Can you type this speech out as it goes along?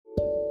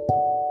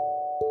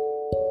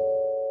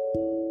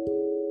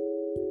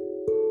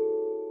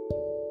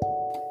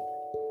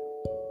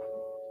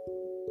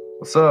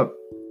What's up?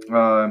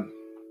 Uh,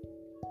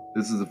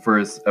 this is the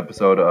first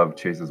episode of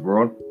Chase's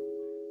World.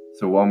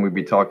 So, what we'll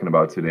be talking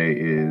about today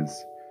is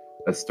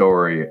a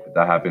story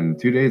that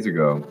happened 2 days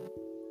ago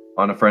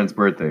on a friend's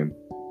birthday.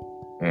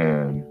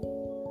 And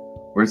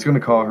we're just going to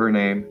call her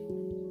name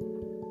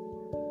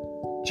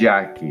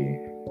Jackie.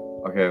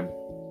 Okay,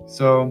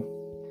 so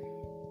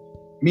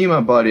me and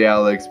my buddy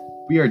Alex,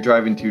 we are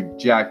driving to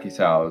Jackie's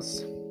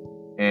house.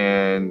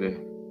 And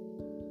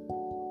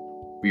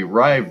we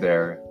arrive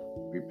there,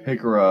 we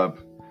pick her up,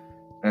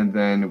 and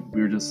then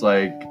we were just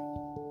like,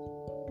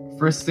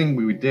 first thing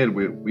we did,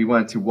 we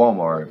went to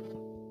Walmart,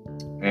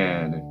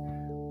 and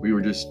we were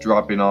just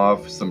dropping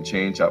off some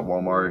change at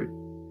Walmart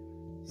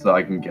so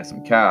I can get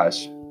some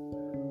cash.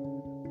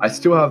 I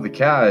still have the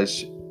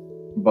cash,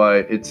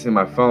 but it's in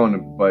my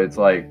phone, but it's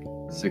like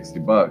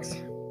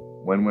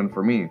 $60. Win-win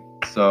for me.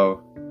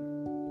 So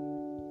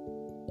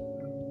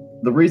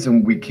the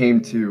reason we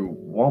came to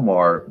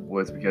Walmart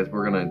was because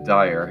we're gonna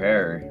dye our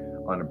hair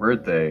on her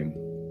birthday.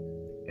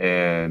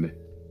 And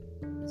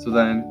so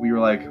then we were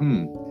like,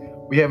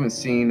 we haven't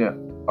seen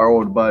our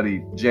old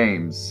buddy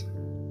James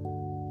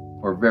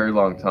for a very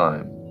long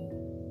time.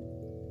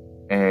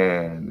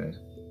 And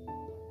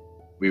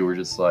we were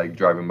just like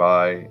driving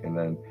by, and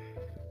then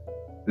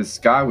this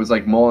guy was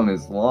like mowing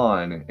his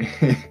lawn.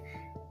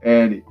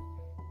 And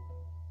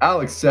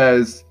Alex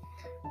says,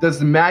 "Does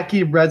the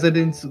Mackey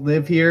residents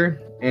live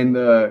here?" And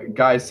the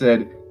guy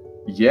said,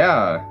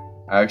 "Yeah,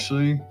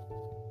 actually."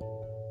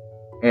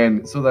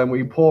 And so then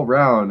we pull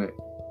around,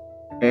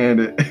 and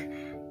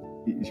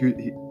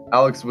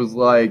Alex was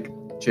like,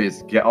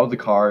 "Chase, get out of the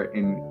car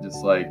and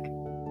just like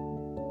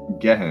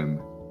get him."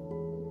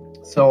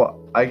 So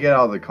I get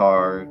out of the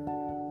car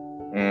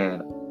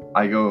and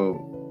I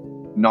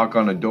go knock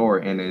on the door,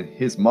 and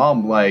his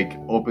mom like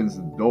opens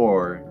the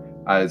door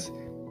as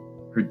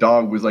her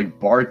dog was like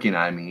barking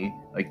at me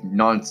like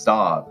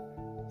nonstop.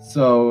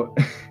 So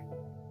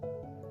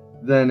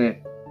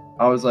then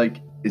I was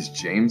like, "Is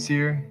James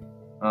here?"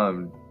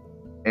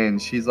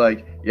 And she's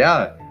like,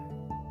 "Yeah,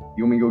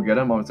 you want me to go get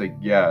him?" I was like,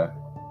 "Yeah."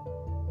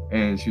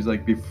 And she's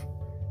like,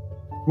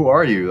 "Who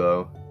are you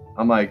though?"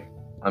 I'm like,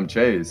 "I'm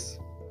Chase."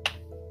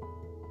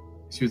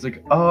 She was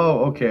like,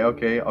 "Oh, okay, I'll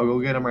go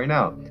get him right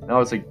now." And I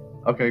was like,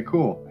 "Okay,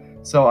 cool."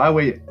 So I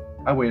wait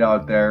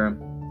out there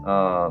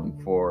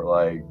for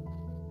like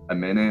a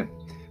minute.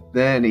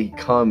 Then he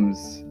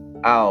comes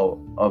out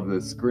of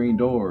the screen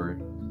door,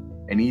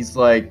 and he's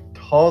like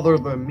taller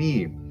than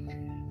me.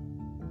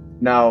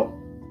 Now,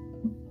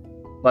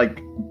 like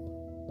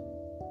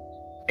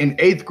in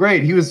 8th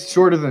grade, he was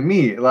shorter than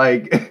me.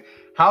 Like,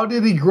 how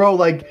did he grow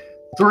like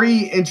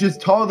 3 inches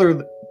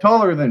taller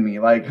than me?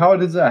 Like, how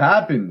does that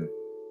happen?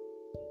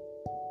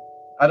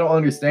 I don't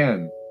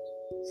understand.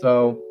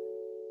 So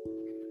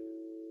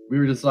we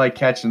were just like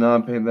catching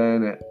up, and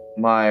then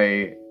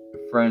my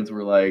friends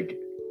were like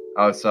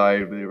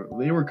outside.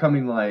 They were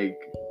coming like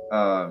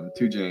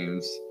to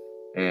James,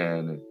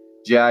 and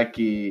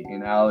Jackie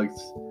and Alex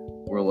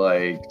were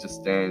like just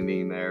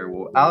standing there.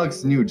 Well,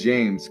 Alex knew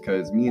James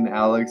because me and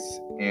Alex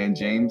and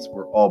James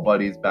were all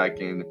buddies back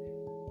in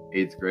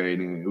 8th grade,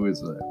 and it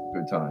was a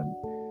good time.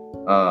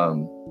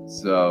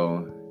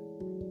 So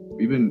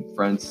we've been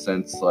friends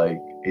since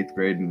like 8th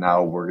grade, and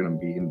now we're gonna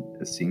be in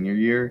a senior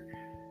year.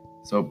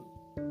 So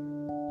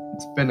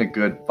it's been a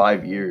good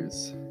 5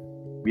 years.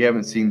 We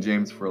haven't seen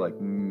James for like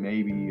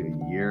maybe a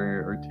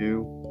year or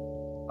two,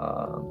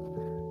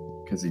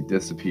 because he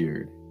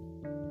disappeared.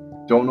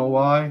 Don't know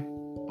why,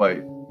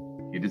 but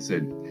he just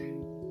said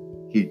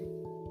he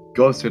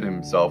ghosted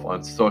himself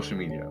on social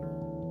media.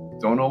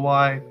 Don't know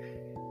why.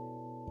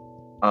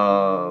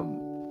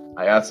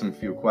 I asked him a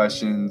few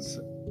questions.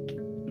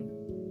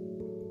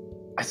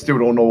 I still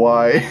don't know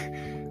why.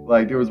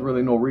 Like, there was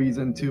really no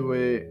reason to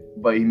it,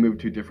 but he moved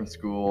to a different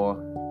school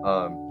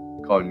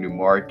called New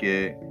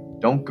Market.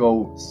 Don't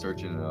go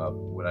searching it up,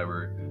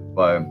 whatever.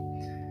 But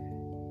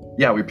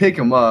yeah, we pick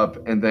him up,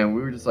 and then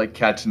we were just like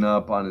catching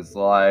up on his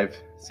life,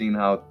 seeing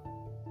how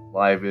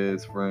life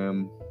is for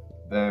him.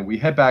 Then we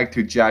head back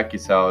to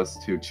Jackie's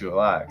house to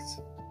chillax.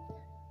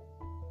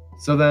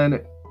 So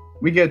then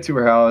we get to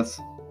her house,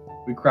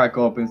 we crack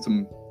open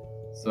some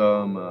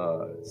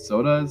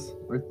sodas.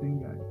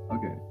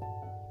 Okay,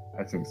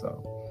 I think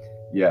so.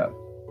 Yeah,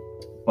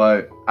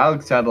 but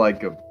Alex had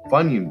like a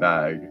Funyun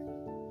bag,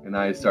 and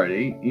I started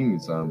eating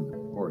some,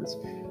 of course.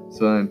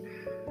 So then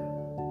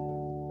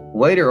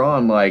later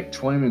on, like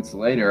 20 minutes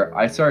later,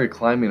 I started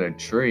climbing a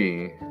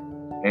tree,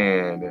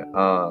 and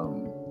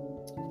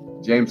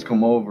James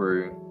come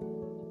over,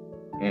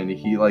 and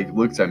he like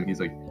looks at me.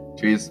 He's like,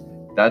 "Chase,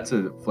 that's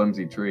a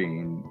flimsy tree,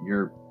 and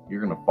you're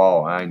gonna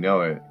fall. I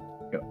know it."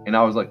 And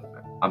I was like,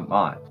 "I'm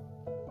not.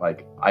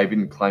 Like, I've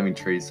been climbing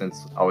trees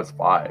since I was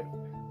 5,"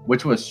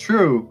 which was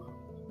true.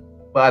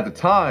 But at the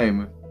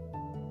time,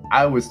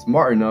 I was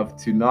smart enough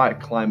to not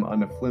climb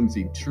on a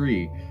flimsy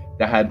tree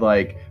that had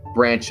like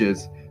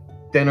branches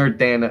thinner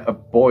than a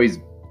boy's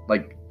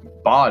like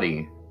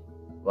body.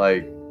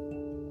 Like,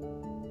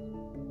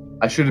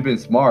 I should have been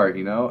smart,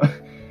 you know?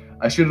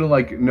 I should have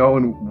like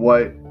known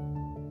what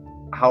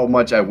how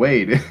much I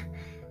weighed.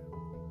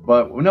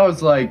 But when I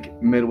was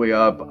like midway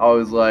up, I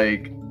was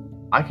like,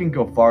 I can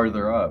go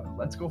farther up.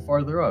 Let's go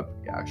farther up,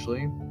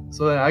 actually.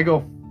 So then I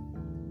go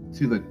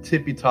to the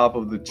tippy top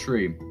of the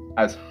tree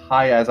as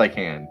high as I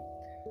can.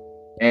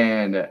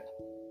 And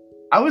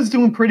I was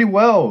doing pretty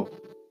well.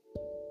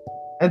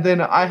 And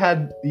then I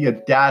had the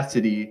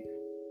audacity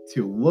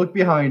to look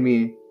behind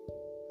me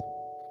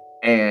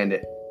and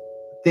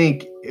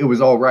think it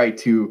was all right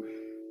to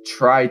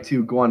try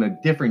to go on a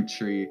different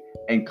tree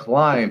and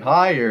climb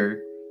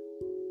higher,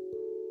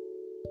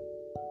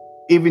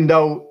 even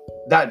though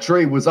that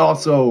tree was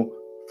also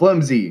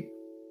flimsy.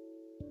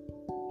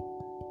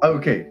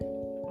 Okay,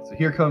 so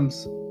here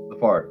comes the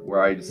part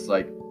where I just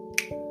like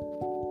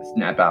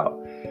snap out.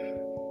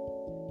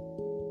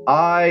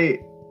 I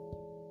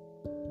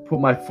put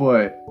my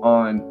foot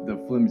on the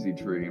flimsy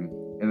tree,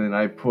 and then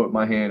I put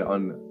my hand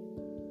on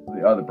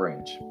the other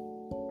branch.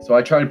 So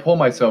I try to pull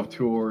myself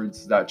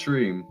towards that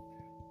tree,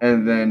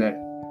 and then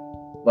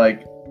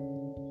like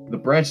the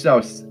branch that I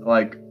was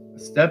like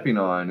stepping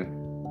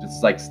on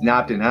just like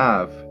snapped in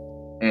half,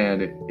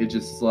 and it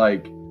just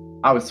like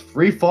I was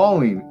free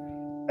falling,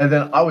 and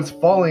then I was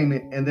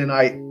falling, and then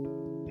I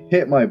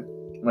hit my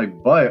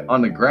butt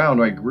on the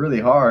ground like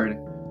really hard,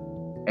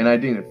 and I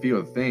didn't feel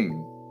a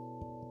thing.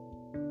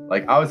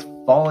 Like I was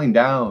falling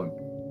down.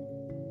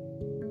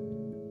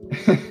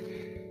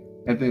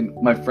 And then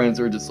my friends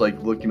were just like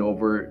looking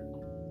over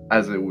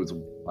as it was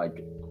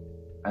like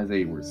as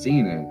they were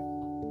seeing it,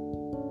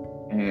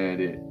 and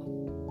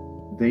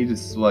they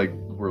just like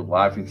were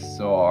laughing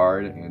so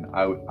hard, and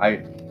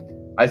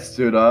I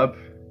stood up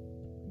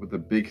with a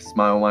big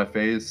smile on my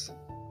face,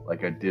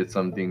 like I did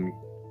something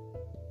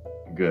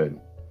good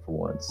for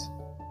once,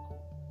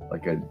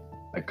 like I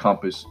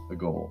accomplished a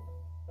goal.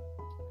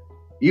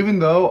 Even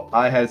though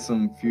I had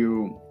some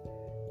few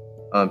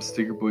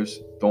sticker bush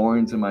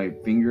thorns in my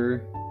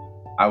finger,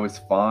 I was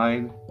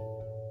fine.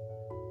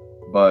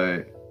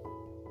 But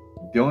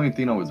the only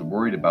thing I was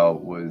worried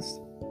about was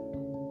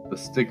the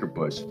sticker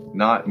bush,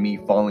 not me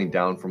falling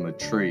down from the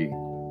tree.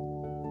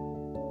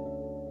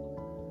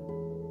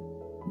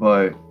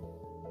 But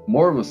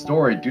more of the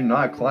story, do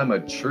not climb a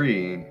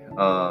tree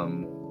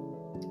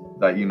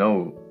that you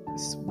know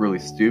is really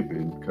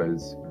stupid,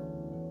 because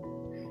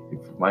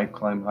if you might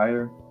climb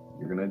higher,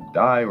 you're gonna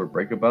die or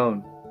break a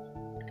bone,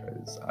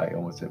 because I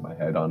almost hit my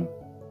head on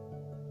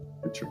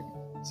the tree.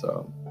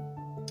 So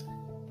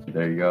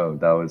there you go.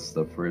 That was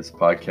the first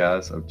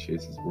podcast of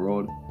Chase's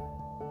World.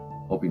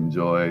 Hope you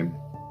enjoy.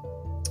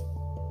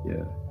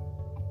 Yeah.